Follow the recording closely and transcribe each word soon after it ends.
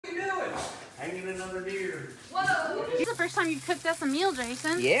Hanging another deer. Whoa! This is the first time you cooked us a meal,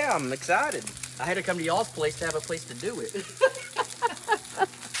 Jason. Yeah, I'm excited. I had to come to y'all's place to have a place to do it.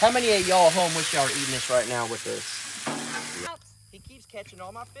 How many of y'all home wish y'all were eating this right now with us? He keeps catching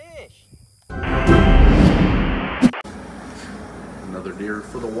all my fish. Another deer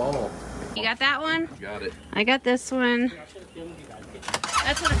for the wall. You got that one? Got it. I got this one.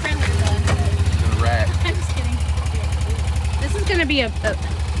 That's what a friend would have done. A rat. I'm just kidding. This is gonna be a buck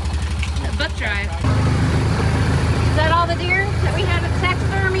drive. Is that all the deer that we have at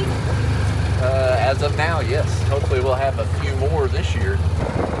Taxidermy? As of now, yes. Hopefully we'll have a few more this year.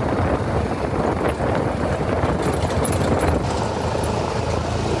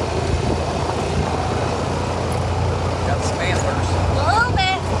 Got some antlers. A little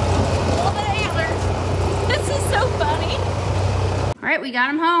bit of antlers. This is so funny. All right, we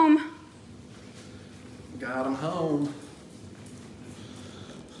got him home. Got him home.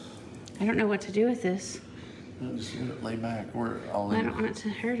 I don't know what to do with this. I'll just let it lay back. We're all I in. don't want it to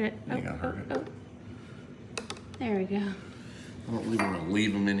hurt it. You ain't gonna hurt it. There we go. I don't really want to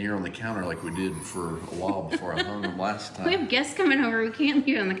leave them in here on the counter like we did for a while before I hung them last time. We have guests coming over. We can't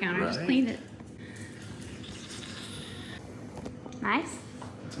leave it on the counter. Just Right. clean it. Nice?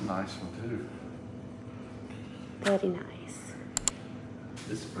 It's a nice one too. Very nice.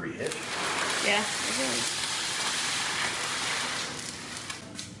 This is pretty heavy. Yeah, it is.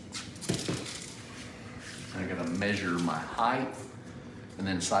 I gotta measure my height and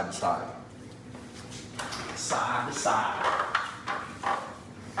then side to side. Side to side.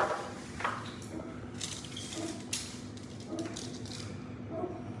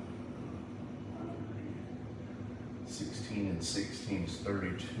 And 16 is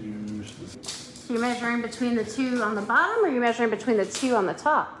 32. So you're measuring between the two on the bottom, or you're measuring between the two on the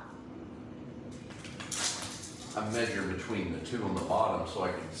top? I measure between the two on the bottom so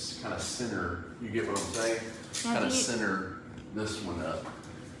I can kind of center, you get what I'm saying? Yeah, Kind of center this one up.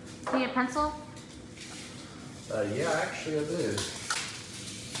 Do you need a pencil? Yeah, actually I do.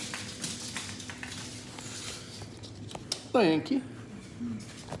 Thank you.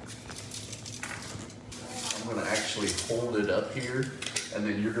 I'm gonna actually hold it up here, and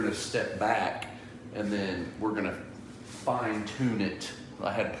then you're gonna step back, and then we're gonna fine tune it.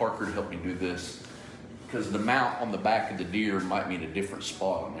 I had Parker to help me do this, because the mount on the back of the deer might mean a different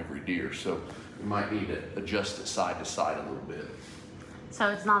spot on every deer, so we might need to adjust it side to side a little bit. So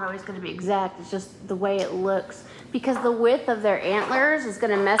it's not always going to be exact, it's just the way it looks. Because the width of their antlers is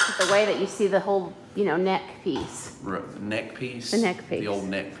going to mess with the way that you see the whole, you know, neck piece. Right, neck piece? The neck piece. The old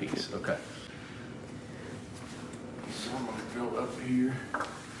neck piece, okay. So I'm gonna go up here.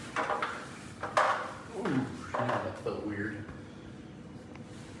 Ooh, yeah, that felt weird.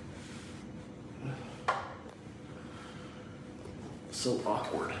 So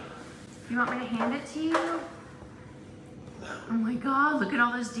awkward. You want me to hand it to you? Oh my God, look at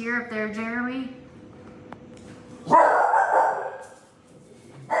all those deer up there, Jeremy.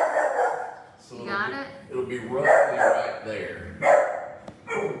 So You got it? It'll be roughly right there.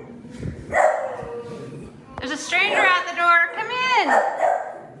 There's a stranger at the door. Come in.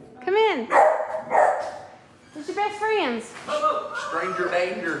 Come in. Who's your best friends? Stranger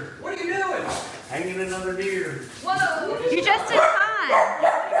danger. What are you doing? Hanging another deer. Whoa. You're just in time.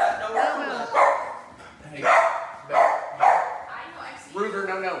 Hey, Ruger,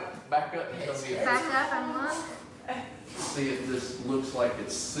 no. Back up and show me. Back up and look. See if this looks like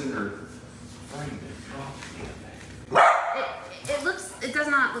it's centered. It does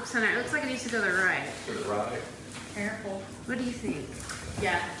not look centered. It looks like it needs to go to the right. To the right. Careful. What do you think?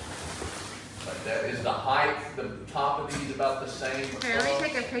 Yeah. Like that. Is the height, the top of these about the same? Here, let me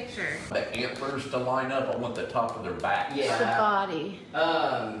take a picture. The antlers to line up, I want the top of their back. Yeah. The body.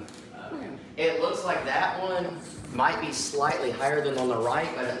 It looks like that one might be slightly higher than on the right,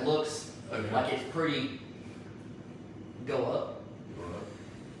 but it looks like it's pretty. Go up.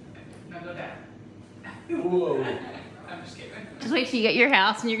 No, go down. Whoa. I'm just kidding. Just wait till you get your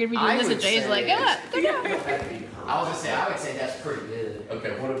house and you're gonna be doing this and Jay's like, go up, go down. I would say that's pretty good.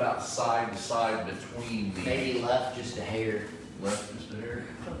 Okay, what about side to side between the... Maybe left just a hair. Left just a hair?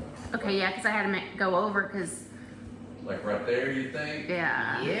 Okay, yeah, because I had to go over because... Like right there, you think?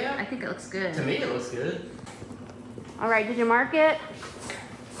 Yeah. Yeah. I think it looks good. To me, it looks good. All right, did you mark it?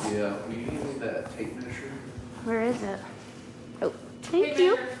 Yeah, we need that tape measure. Where is it? Oh, thank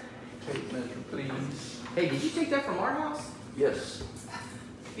you. Tape measure, please. Hey, did you take that from our house? Yes.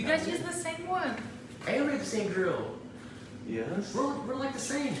 You guys use the same one. Hey, we have the same drill. Yes. We're like the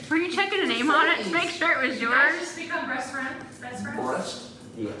same. Were you checking a name on it to make sure it was You guys yours? just become best friends? Best friends? Breast?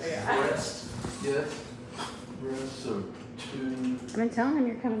 Yes. Breast? Yes. Breast, so 2. I've been telling him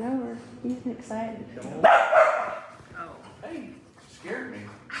you're coming over. He's been excited. Oh, hey, scared me.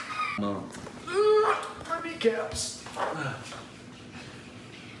 No. My kneecaps.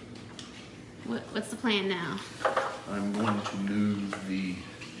 What's the plan now? I'm going to move the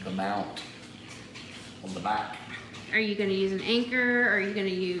mount on the back. Are you going to use an anchor, or are you going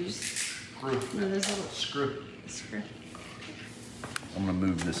to use Screw. one of those little Screw. screw? I'm gonna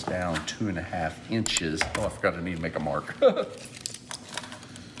move this down 2.5 inches. Oh, I forgot I need to make a mark.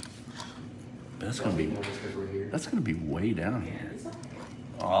 That's gonna be way down here.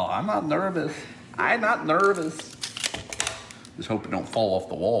 Oh, I'm not nervous. I'm not nervous. Just hope it don't fall off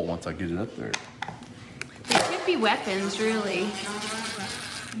the wall once I get it up there. They could be weapons, really.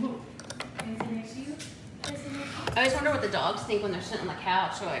 I always wonder what the dogs think when they're sitting on the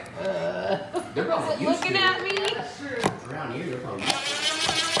couch. They're like, They're probably used looking to at it. me. Around here, they're probably.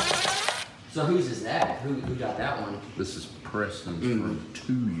 So whose is that? Who got that one? This is Preston's from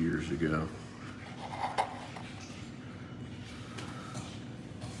 2 years ago.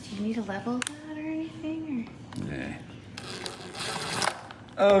 Do you need a level that or anything? Yeah.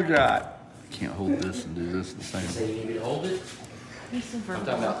 Oh God. Can't hold this and do this at the same So time. you need me to hold it? He's a I'm talking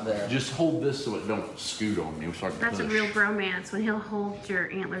verbal. about the. Just hold this so it don't scoot on me so I can That's a push. real bromance when he'll hold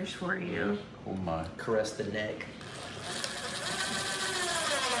your antlers for you. Hold my. Caress the neck.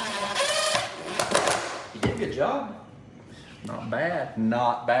 You did a good job. Not bad.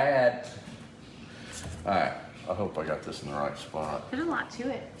 Not bad. All right. I hope I got this in the right spot. There's a lot to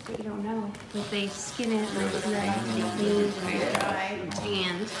it that you don't know. If they skin it, and they have to be cleaned and very dry and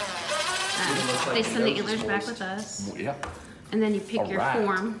tanned. They send the antlers back with us. Yeah. And then you pick your Alright.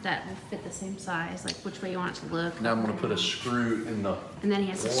 form that will fit the same size, like which way you want it to look. Now I'm gonna put a screw in the And then he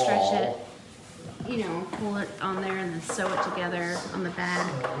has to stretch it, wall. you know, pull it on there and then sew it together on the bed.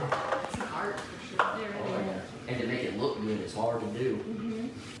 It's an art for sure. It really is. And to make it look good, it's hard to do.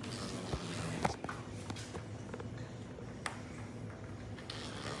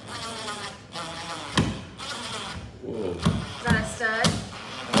 Whoa. Is that a stud?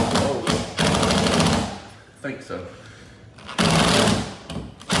 Oh. Think so.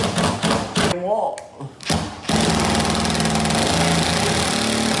 Wall.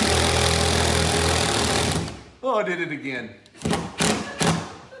 Oh, I did it again.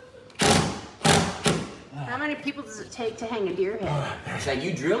 How many people does it take to hang a deer head? Is that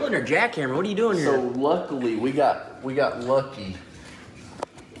you drilling or jackhammer? What are you doing So here? luckily we got lucky.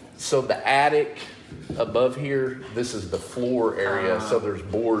 So the attic above here, this is the floor area. So there's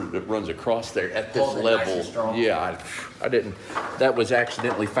board that runs across there at this Hold it nice and level. strong. Yeah, I didn't. That was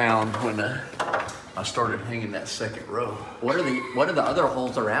accidentally found when I started hanging that second row. What are the other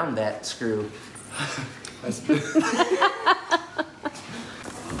holes around that screw?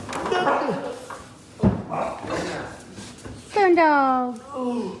 Coon dog.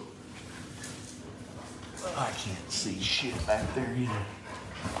 I can't see shit back there either.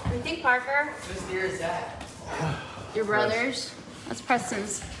 What do you think, Parker? Whose deer is that? Your brother's? That's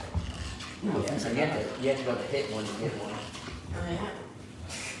Preston's. Yeah, so you have to go to hit one to get one.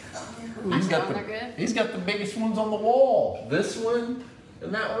 He's got They're good. He's got the biggest ones on the wall. This one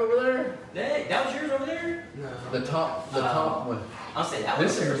and that one over there. Hey, that was yours over there? No. The top one. I'll say that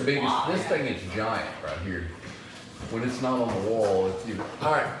This was is the biggest. Wow. This thing is giant right here. When it's not on the wall, it's even.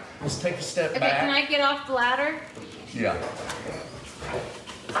 All right, let's take a step Okay, back. can I get off the ladder? Yeah.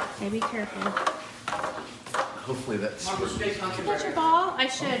 Okay, be careful. Hopefully that's. Is that your ball? I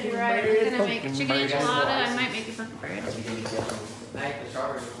should, you're right. I'm gonna make chicken enchilada. I might make a pumpkin bread. What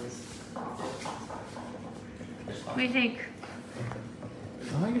do you think? I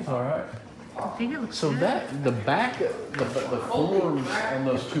think it's all right. I think it looks So good. that the back, the forms on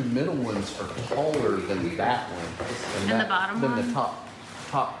those two middle ones are taller than that one. And the bottom than one? the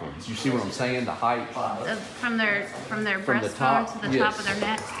top ones. You see what I'm saying? The height. From their From the breastbone top, to the yes. top of their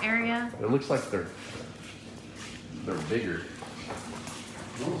neck area. It looks like they're bigger.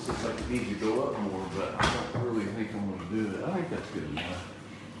 It almost looks like it needs to go up more, but I don't really think I'm gonna do it. I think that's good enough.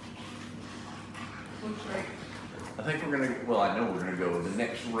 I think we're gonna, well, I know we're gonna go the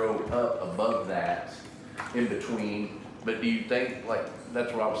next row up above that, in between. But do you think, like,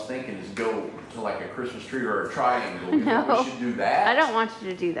 that's what I was thinking, is go to like a Christmas tree or a triangle? You think No. we should do that? I don't want you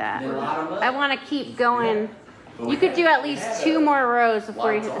to do that. Then line 'em up. I want to keep going. But You we could had- do at we least had 2 a more rows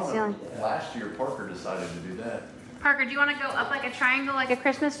before you lights hit the on ceiling. Last year, Parker decided to do that. Parker, do you want to go up like a triangle, like a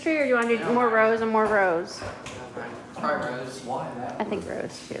Christmas tree, or do you want to do more rows and more rows? Probably rose. Why that? I think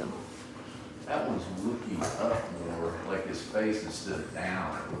rows too. That one's looking up more, like his face instead of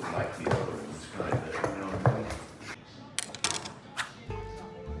down. It looks like the other one's kind of, you know what I mean?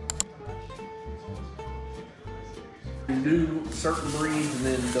 do certain breeds, and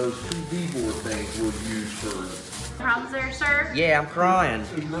then those 2 V-board things we'll use for. Problems there, sir? Yeah, I'm crying.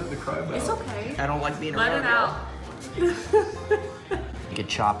 There's nothing to cry about. It's okay. I don't like being Let around it out. y'all. You could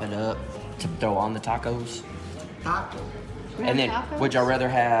chop it up to throw on the tacos. And then, would y'all rather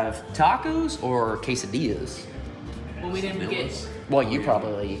have tacos or quesadillas? Well, we didn't get. Well, you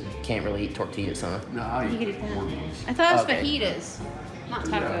probably can't really eat tortillas, huh? No, I You eat could eat that. ones. I thought it was Okay. fajitas, not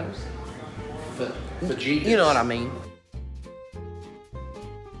tacos. Fajitas. You know what I mean.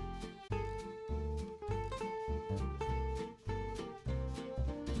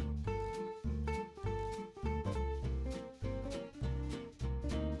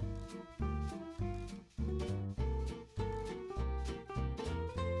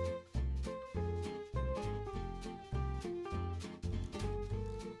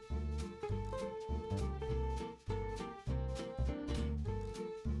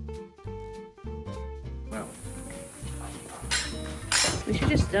 Wow. We should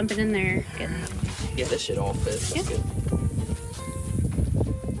just dump it in there. Yeah, this shit all fits. That's Yeah. good.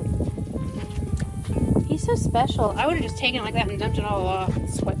 He's so special. I would have just taken it like that and dumped it all off.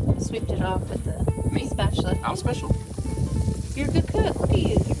 Swept it off with the spatula. I'm special. You're a good cook. Look at you.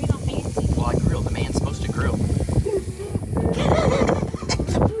 You're being all fancy. Well, I grill. The man's supposed to grill.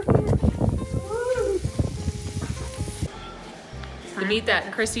 The meat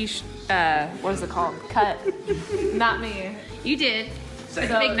that Chrissy, what is it called? Cut. Not me. You did. It's a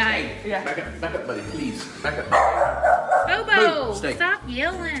big night. Yeah. Back up, buddy, please. Back up. Bobo, Move, stay. stop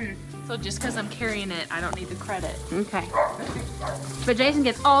yelling. So just because I'm carrying it, I don't need the credit. Okay. But Jason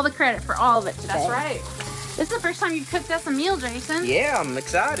gets all the credit for all of it today. That's right. This is the first time you cooked us a meal, Jason. Yeah, I'm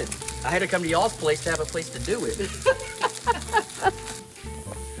excited. I had to come to y'all's place to have a place to do it.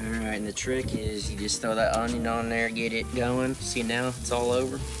 All right, and the trick is you just throw that onion on there, get it going. See, now it's all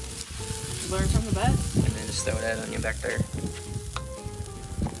over. Learn from the best. And then just throw that onion back there.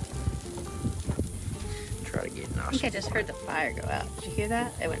 Try to get I nice. think I just heard the fire go out. Did you hear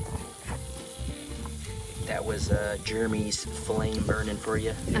that? It went. That was Jeremy's flame burning for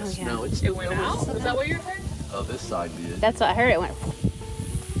you. Oh, yeah. No, it's It went out? Is that what you're saying? Oh, this side did. That's what I heard. It went.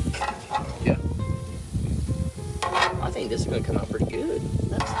 Yeah. I think this is gonna come out pretty good.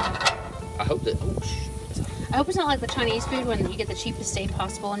 I hope that. Oh, shit. I hope it's not like the Chinese food when you get the cheapest steak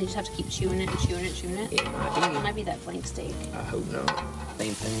possible and you just have to keep chewing it and chewing it and chewing it. It might It might be that flank steak. be. I hope not.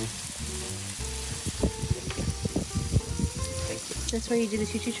 Same thing. That's where you do the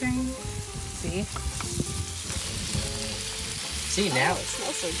choo-choo train? See? See, now It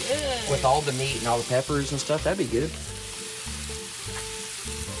smells so good. with all the meat and all the peppers and stuff, that'd be good.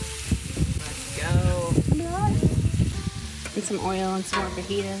 Let's go. And some oil and some more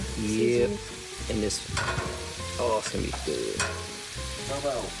fajita. Yep. seasonings. And this. Oh, it's gonna be good.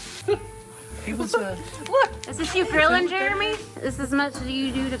 People Look, is this you grilling, Jeremy? Is this as much as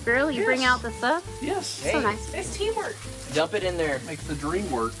you do to grill? You bring Yes. out the stuff? Yes. So nice. It's teamwork. Dump it in there. Makes the dream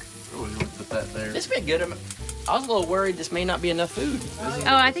work. Oh, you want to put that there. This been good. I was a little worried this may not be enough food. Oh,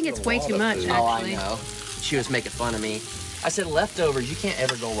 I think it's way too much, Oh, I actually. know. She was making fun of me. I said leftovers. You can't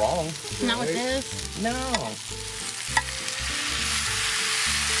ever go wrong. Not with this. No.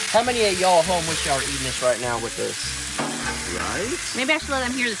 How many of y'all home wish y'all were eating this right now with us? Right? Maybe I should let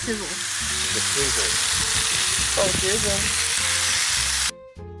them hear the sizzle. The sizzle. Oh, sizzle.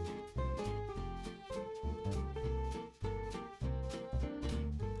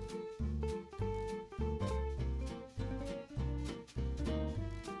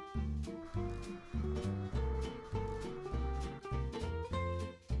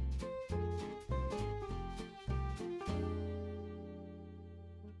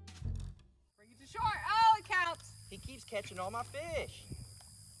 Bring it to shore. Oh, it counts. He keeps catching all my fish.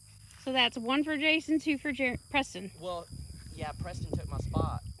 So that's one for Jason, two for Preston. Well, yeah, Preston took my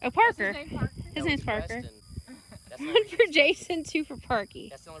spot. Oh, Parker. What's his name, Parker? His No, name's it's Parker. Preston. That's the One only for reason- Jason, two for Parky.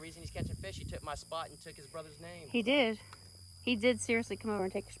 That's the only reason he's catching fish. He took my spot and took his brother's name. He did. He did seriously come over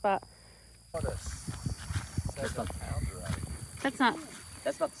and take your spot. That's not.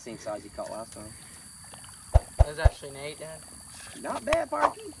 That's not the same size he caught last time. That was actually an 8, Dad. Not bad,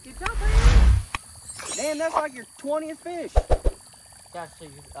 Parky. Good job, buddy. Damn, that's like your 20th fish. It's actually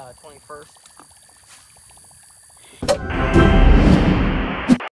 21st.